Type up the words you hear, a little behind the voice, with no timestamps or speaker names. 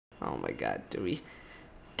Oh my god, do we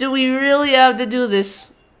really have to do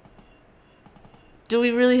this? Do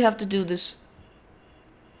we really have to do this?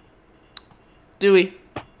 Do we?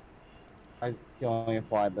 I can only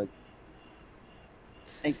apply, but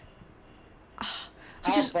I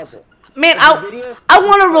just, about this? man, If the video's I too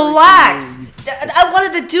want to scary for relax. you, I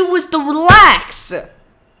wanted to do was to relax.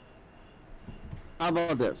 How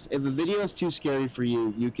about this? If the video is too scary for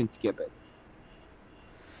you, you can skip it.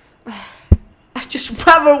 I just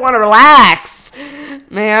rather want to relax,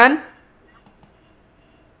 man.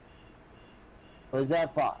 Or is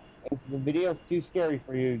that fine? If the video is too scary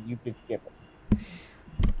for you, you can skip it.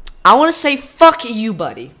 I want to say fuck you,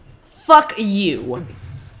 buddy. Fuck you.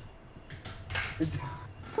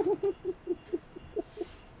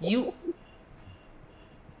 You.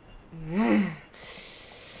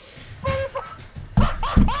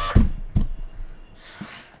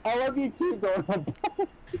 I love you too, Donald.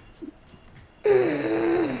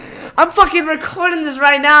 I'm fucking recording this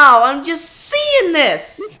right now. I'm just seeing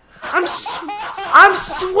this. I'm sweating.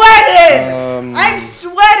 I'm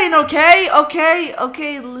sweating.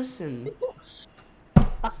 Okay. Listen.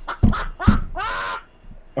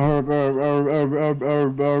 What the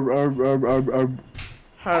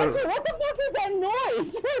fuck is that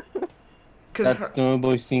noise? That's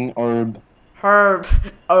nobody saying herb. Herb.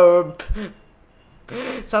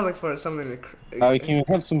 Sounds like for something to. Can we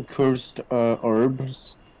have some cursed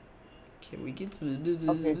herbs? Can we get to?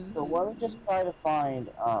 Okay, so why don't we just try to find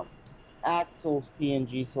Axel's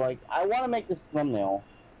PNG? So like, I want to make this thumbnail.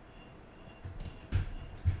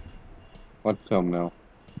 What thumbnail?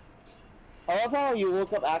 I love how you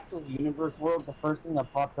look up Axel's Universe World. The first thing that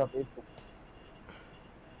pops up is the.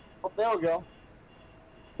 Oh, there we go.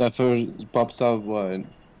 That first pops out what?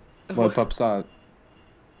 What pops out?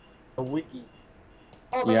 The wiki.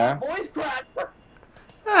 Oh, yeah. Voice crack.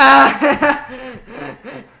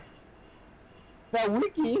 That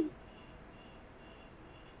wiki.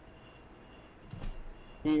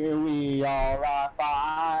 Here we are,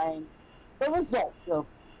 find the results of.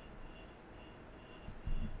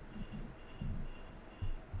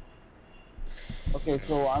 Okay,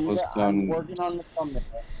 so I'm working on the thumbnail.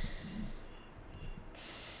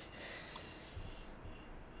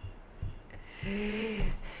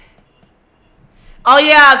 Oh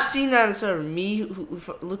yeah, I've seen that instead of me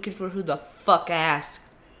looking for who the fuck asked.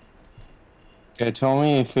 Okay, tell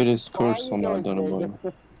me if it is cursed or not, don't know.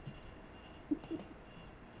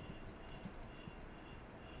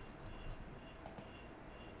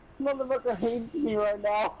 Motherfucker hates me right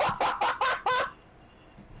now.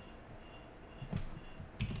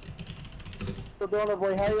 So Donut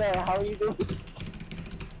Boy, how are you doing?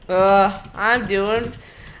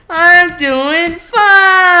 I'm doing fine.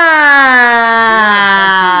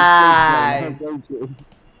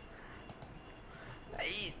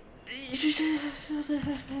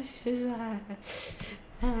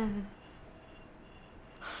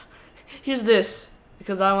 Here's this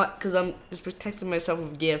because I'm just protecting myself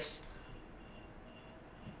with gifts.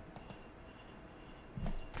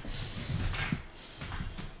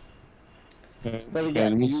 But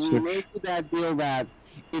again, you relate to that deal that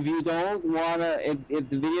if you don't wanna, if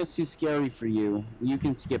the video's too scary for you, you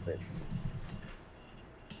can skip it.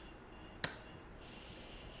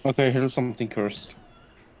 Okay, here's something cursed.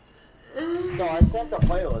 No, I sent the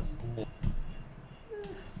playlist.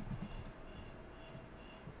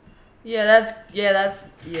 Yeah,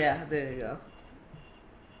 there you go.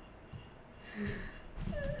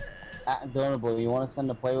 Donut Boy, you wanna send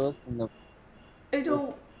the playlist and the... I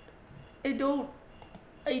don't.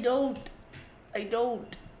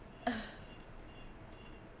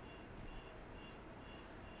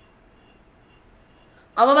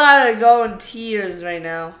 I'm about to go in tears right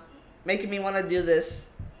now, making me want to do this.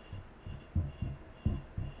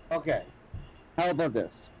 Okay, how about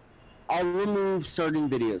this? I'll remove certain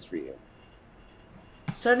videos for you.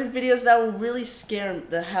 Certain videos that will really scare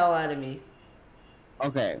the hell out of me.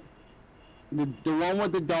 Okay. The one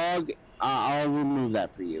with the dog, I'll remove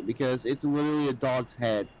that for you because it's literally a dog's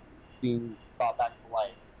head being brought back to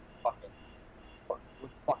life. With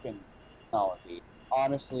fucking technology.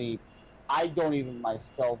 Honestly, I don't even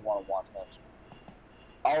myself want to watch that shit.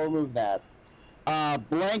 I'll remove that.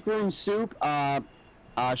 Blank Room Soup,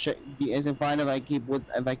 is it fine if I keep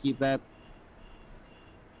that?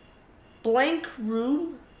 Blank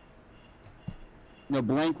Room? No,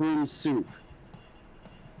 Blank Room Soup.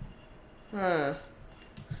 Huh.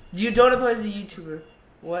 You don't apply as a YouTuber.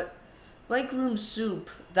 What? Blank Room Soup.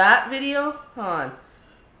 That video? Hold on.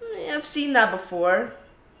 I've seen that before.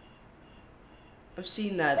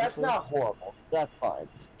 That's not horrible. That's fine.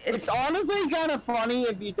 It's honestly kind of funny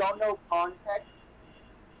if you don't know context.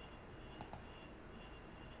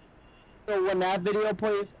 So when that video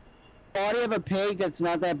plays, I already have a pig that's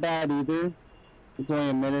not that bad either. It's only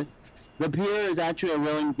a minute. The pier is actually a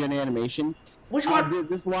really good animation. Which one?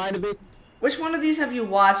 This line of it. Which one of these have you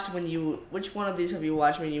watched when you? Which one of these have you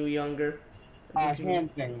watched when you were younger?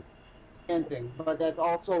 Hand thing. Hand thing. But that's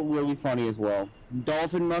also really funny as well.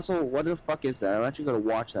 Dolphin muscle. What the fuck is that? I'm actually gonna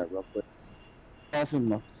watch that real quick. Dolphin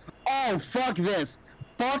muscle. Oh fuck this.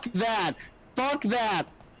 Fuck that. Fuck that.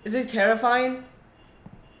 Is it terrifying?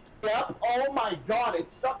 Yep. Oh my god,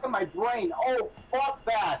 it's stuck in my brain. Oh, fuck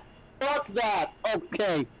that. Fuck that.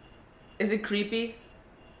 Okay. Is it creepy?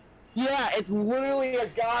 Yeah, it's literally a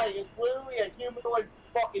guy. It's literally a humanoid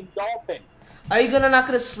fucking dolphin. Are you not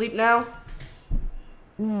gonna sleep now?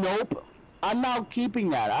 Nope. I'm not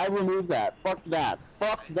keeping that. I removed that. Fuck that.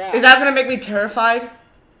 Fuck that. Is that gonna make me terrified?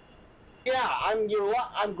 Yeah, I'm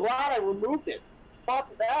glad I removed it.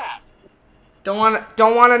 Fuck that. Don't wanna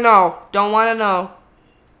know. Don't wanna know.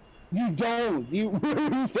 You don't. You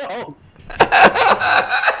really don't.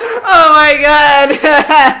 Oh my god!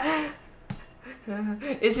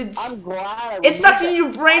 Is it? I'm glad. It stuck in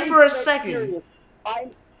your brain for a second.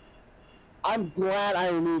 I'm glad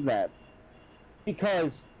I removed that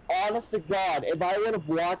because, honest to God, if I would have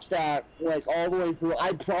watched that like all the way through,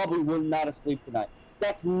 I probably would not have slept tonight.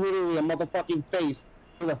 That's literally a motherfucking face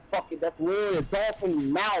with a fucking. That's literally a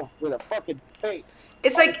dolphin mouth with a fucking face.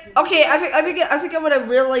 It's like, okay, I think what I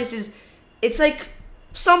realized is, it's like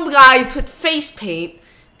some guy put face paint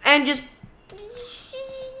and just,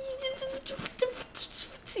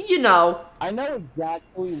 you know. I know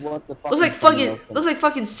exactly what the fuck. Looks like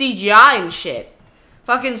fucking CGI and shit.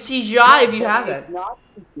 Fucking CGI if you have it. It's not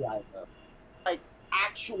CGI though. Like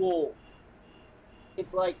actual.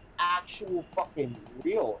 It's like actual fucking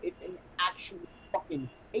real. It's an actual fucking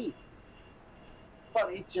face.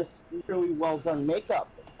 But it's just really well done makeup.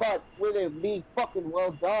 But with it being fucking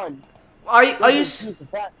well done, are you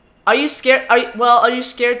scared? Are you scared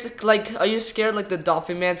like the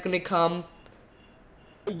Dolphin Man's gonna come?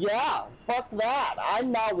 Yeah, fuck that.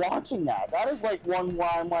 I'm not watching that. That is like one where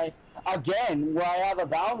I'm like, again, where I have a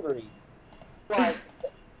boundary. Like,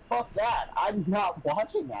 fuck that. I'm not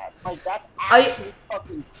watching that. Like, that's actually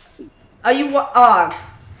fucking. Are you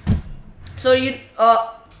So you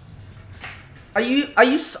Are you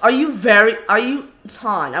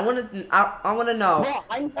Han? I wanna know. Bro,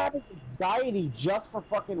 I'm having anxiety just for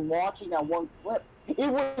fucking watching that one clip. It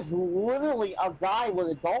was literally a guy with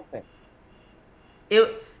a dolphin.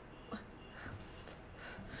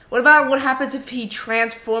 What about what happens if he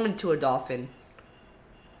transformed into a dolphin?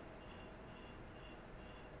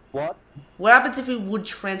 What? What happens if he would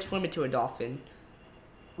transform into a dolphin?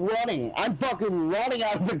 Running. I'm fucking running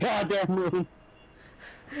out of the goddamn room.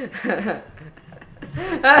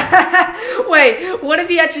 Wait, what if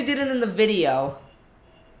he actually did it in the video?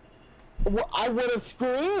 Well, I would have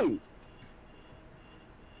screamed.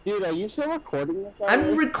 Dude, are you still recording this?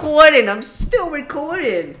 I'm recording. I'm still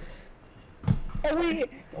recording. Hey,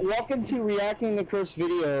 welcome to reacting to cursed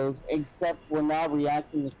videos. Except we're not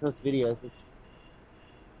reacting to cursed videos.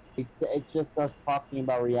 It's just us talking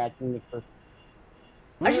about reacting to cursed.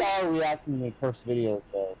 We are reacting to cursed videos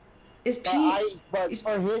though. But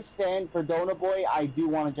for his stand, for Donut Boy, I do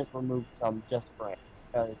want to just remove some just for him.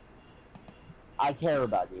 Because I care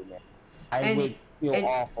about you, man. I would feel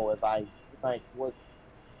awful if I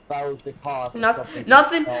was the cause. Nothing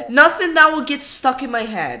that will get stuck in my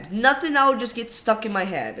head. Nothing that will just get stuck in my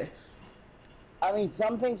head. I mean,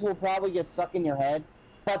 some things will probably get stuck in your head,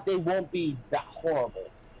 but they won't be that horrible.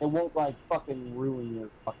 It won't, like, fucking ruin your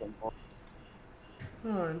fucking book.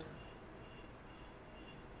 Hold on.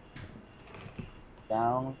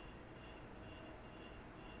 Down.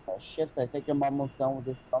 Oh, shift, I think I'm almost done with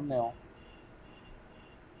this thumbnail.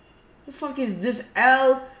 The fuck is this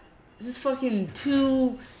L? Is this fucking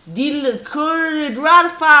 2 Dilkurd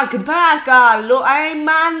Radfak Baka Lo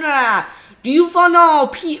Aimana? Do you follow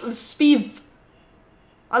Speed?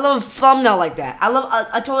 I love a thumbnail like that.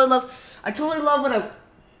 I totally love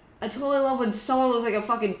when someone looks like a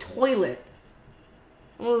fucking toilet.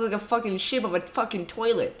 Someone looks like a fucking shape of a fucking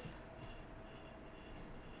toilet.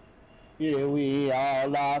 Here we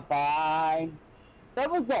all are fine. The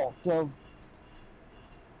result of.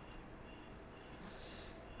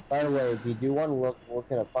 By the way, if you do want to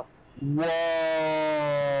look at a fuck. Whoa!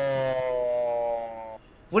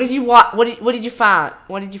 What did you what did you find?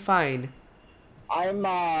 What did you find? I'm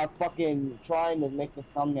fucking trying to make the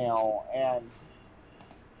thumbnail and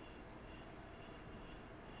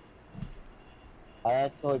I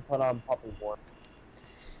actually put on puppy board.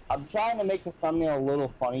 I'm trying to make the thumbnail a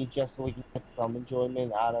little funny just so we can get some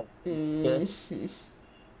enjoyment out of this.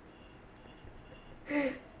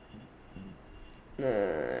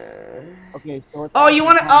 Okay, so it's Oh, you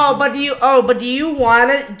actually wanna? But do you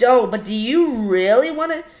wanna? But do you really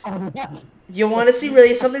wanna? time. You wanna see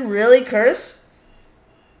really something really cursed?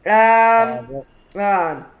 Well,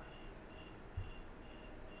 Um.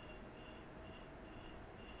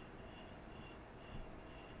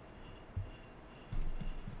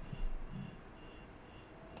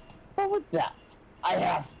 what was that? I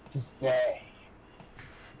have to say.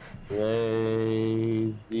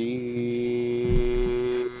 Lazy.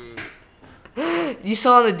 You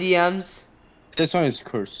saw in the DMs. This one is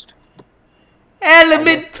cursed. I love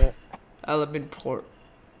Element. it. Element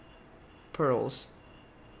pearls.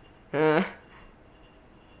 Uh,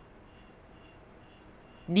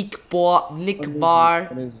 Nick What Nick is it? Bar.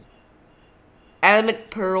 What is it? Element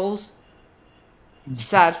pearls.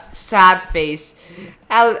 Sad face.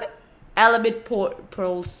 Element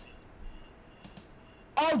pearls.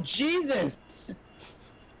 Oh, Jesus!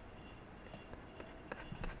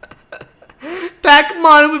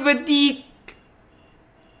 Pokemon with a D.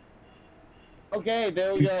 Okay,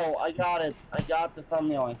 there we go. I got it. I got the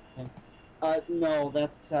thumbnail. I think. No,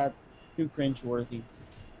 that's too cringeworthy.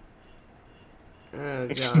 Oh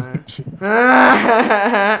god.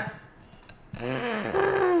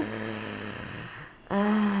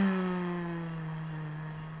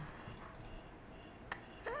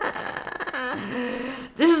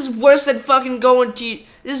 This is worse than fucking going to.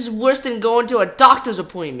 This is worse than going to a doctor's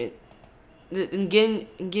appointment and getting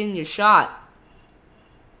your shot.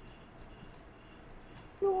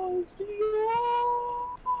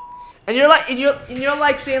 And you're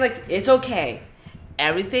like saying like it's okay,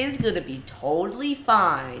 everything's gonna be totally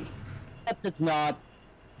fine. Except it's not.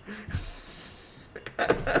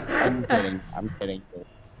 I'm kidding. I'm kidding.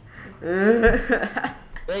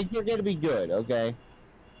 Think you're gonna be good, okay?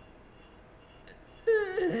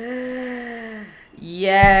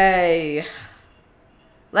 Yay!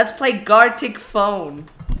 Let's play Gartic Phone.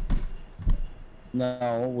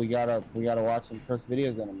 No, we gotta watch some first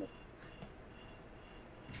videos in a minute.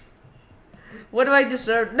 What do I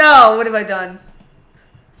deserve? No, what have I done?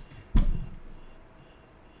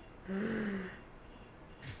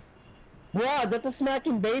 Wow, that's a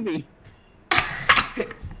smacking baby.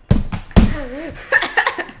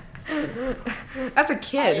 That's a I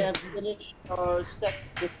kid. have finished the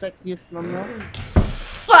sexiest thumbnail.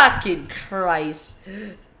 Fucking Christ.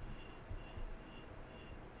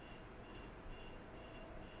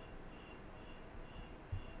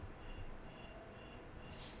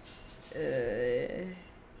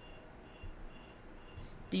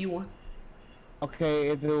 Do you want? Okay,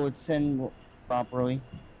 if it would send properly.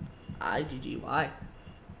 IGGY.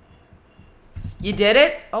 You did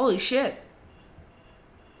it? Holy shit.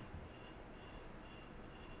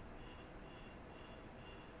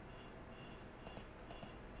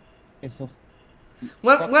 Okay, so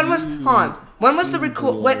When was Han? When was the Easy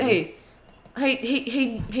record? When video.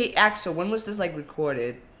 hey Axel? When was this like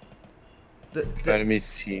recorded? Let me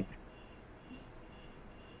see.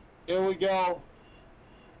 Here we go.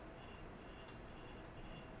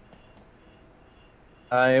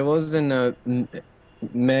 It was in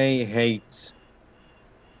May 8th.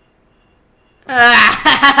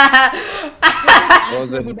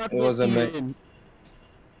 It was a May.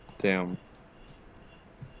 Damn.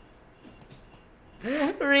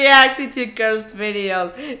 Reacting to cursed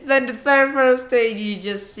videos. Then the first thing you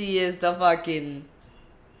just see is the fucking.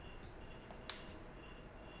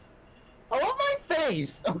 I love my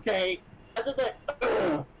face. Okay. I just like.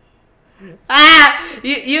 Ugh.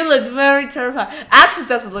 You look very terrified. Axel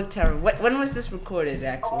doesn't look terrible. When was this recorded,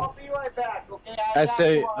 Axel? I'll be right back. Okay. I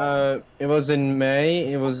say it was in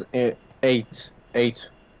May. It was 8.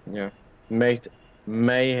 Yeah. May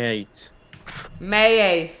 8th.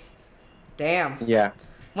 May 8th. Damn. Yeah.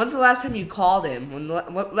 When's the last time you called him?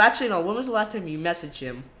 Actually, no. When was the last time you messaged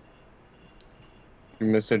him?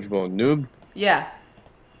 Message about noob. Yeah.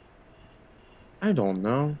 I don't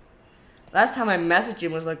know. Last time I messaged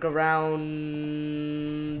him was like around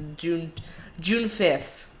June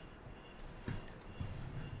 5th.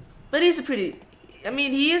 But he's a pretty. I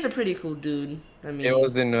mean, he is a pretty cool dude. I mean. It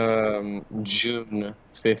was in June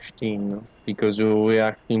 15 because we were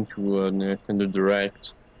reacting to Nintendo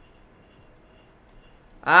Direct.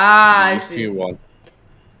 Ah, I You see. what?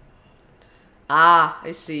 Ah,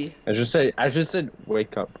 I see. I just said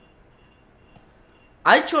wake up.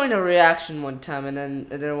 I joined a reaction one time, and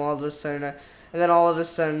then all of a sudden,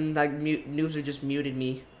 like noobs just muted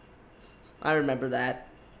me. I remember that.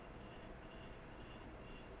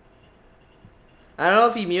 I don't know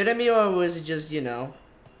if he muted me or was it just, you know.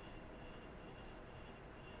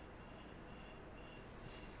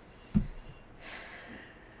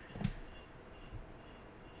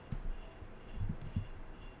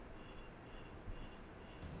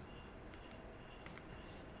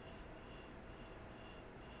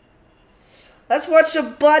 Let's watch a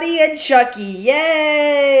Buddy and Chucky.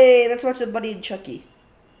 Yay! Let's watch a Buddy and Chucky.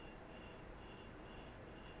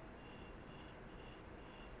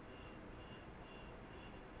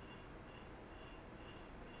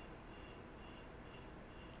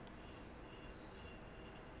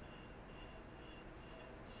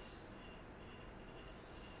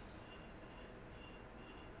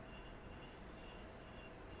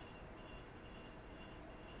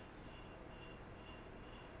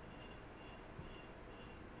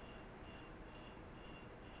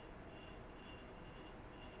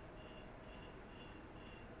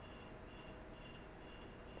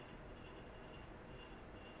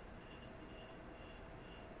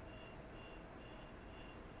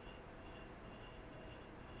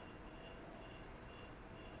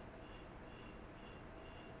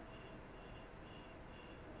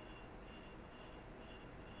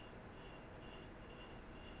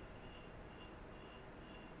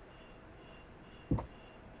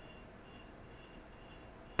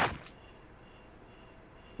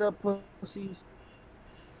 The pussies.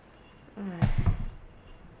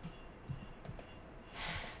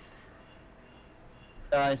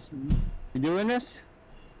 Guys, you doing this?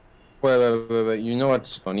 Wait. You know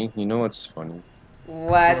what's funny? You know what's funny?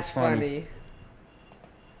 What's funny?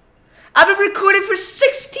 I've been recording for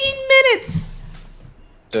 16 minutes!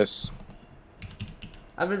 This.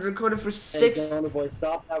 I've been recording for Hey, six. Jonah boy,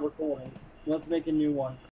 stop that recording. Let's make a new one.